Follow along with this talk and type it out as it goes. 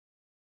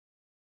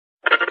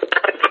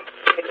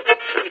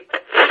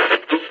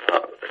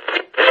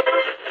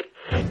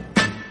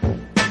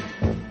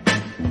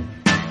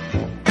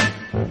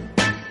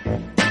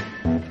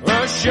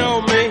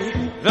show me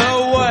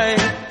the way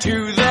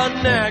to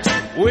the next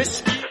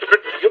whiskey.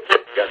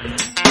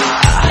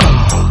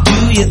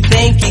 Do you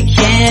think you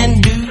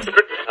can do?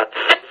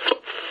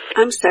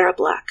 I'm Sarah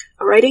Black,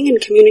 a writing and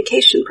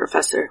communication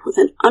professor with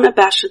an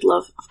unabashed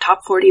love of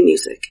top 40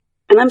 music,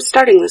 and I'm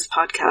starting this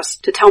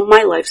podcast to tell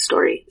my life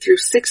story through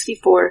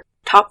 64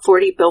 top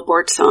 40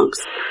 Billboard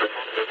songs.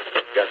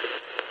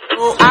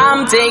 Oh,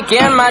 I'm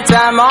taking my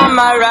time on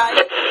my ride.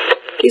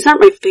 These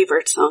aren't my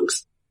favorite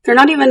songs. They're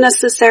not even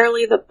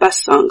necessarily the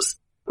best songs,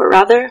 but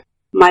rather,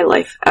 my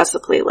life as a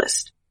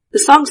playlist. The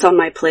songs on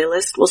my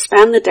playlist will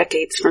span the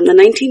decades from the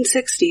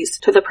 1960s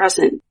to the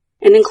present,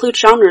 and include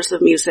genres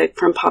of music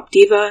from pop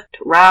diva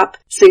to rap,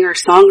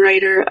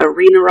 singer-songwriter,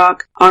 arena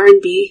rock,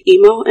 R&B,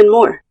 emo, and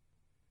more.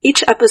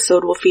 Each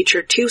episode will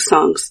feature 2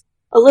 songs,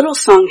 a little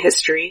song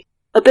history,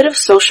 a bit of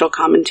social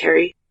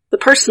commentary, the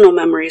personal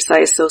memories I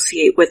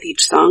associate with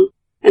each song,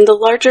 and the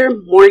larger,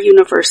 more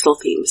universal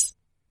themes.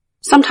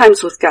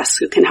 Sometimes with guests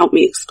who can help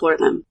me explore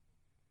them.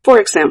 For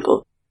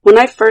example, when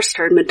I first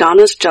heard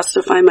Madonna's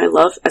Justify My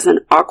Love as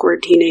an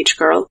awkward teenage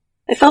girl,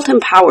 I felt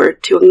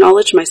empowered to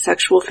acknowledge my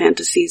sexual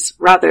fantasies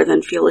rather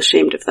than feel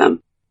ashamed of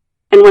them.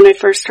 And when I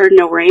first heard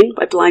No Rain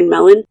by Blind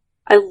Melon,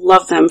 I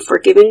love them for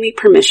giving me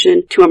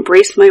permission to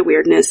embrace my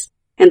weirdness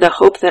and the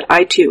hope that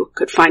I too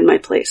could find my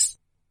place.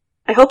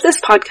 I hope this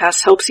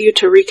podcast helps you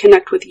to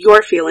reconnect with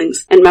your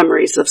feelings and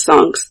memories of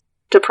songs,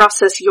 to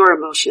process your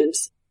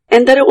emotions,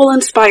 and that it will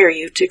inspire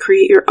you to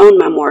create your own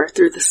memoir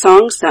through the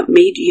songs that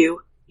made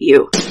you,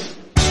 you.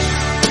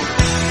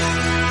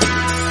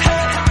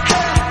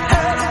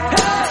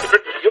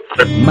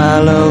 My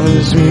love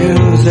is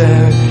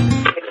music.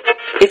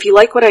 If you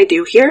like what I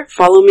do here,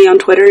 follow me on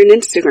Twitter and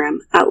Instagram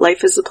at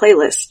Life is a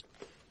Playlist.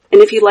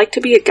 And if you'd like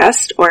to be a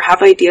guest or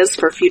have ideas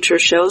for future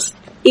shows,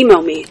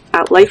 email me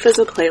at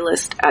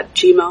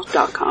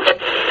lifeisaplaylist@gmail.com.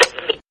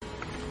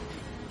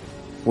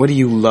 What do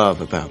you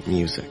love about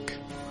music?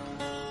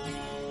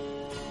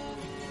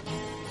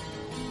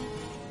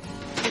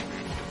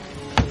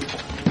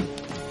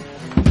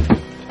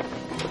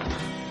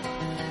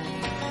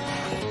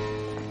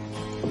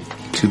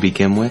 To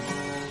begin with,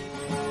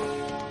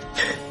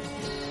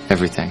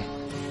 everything.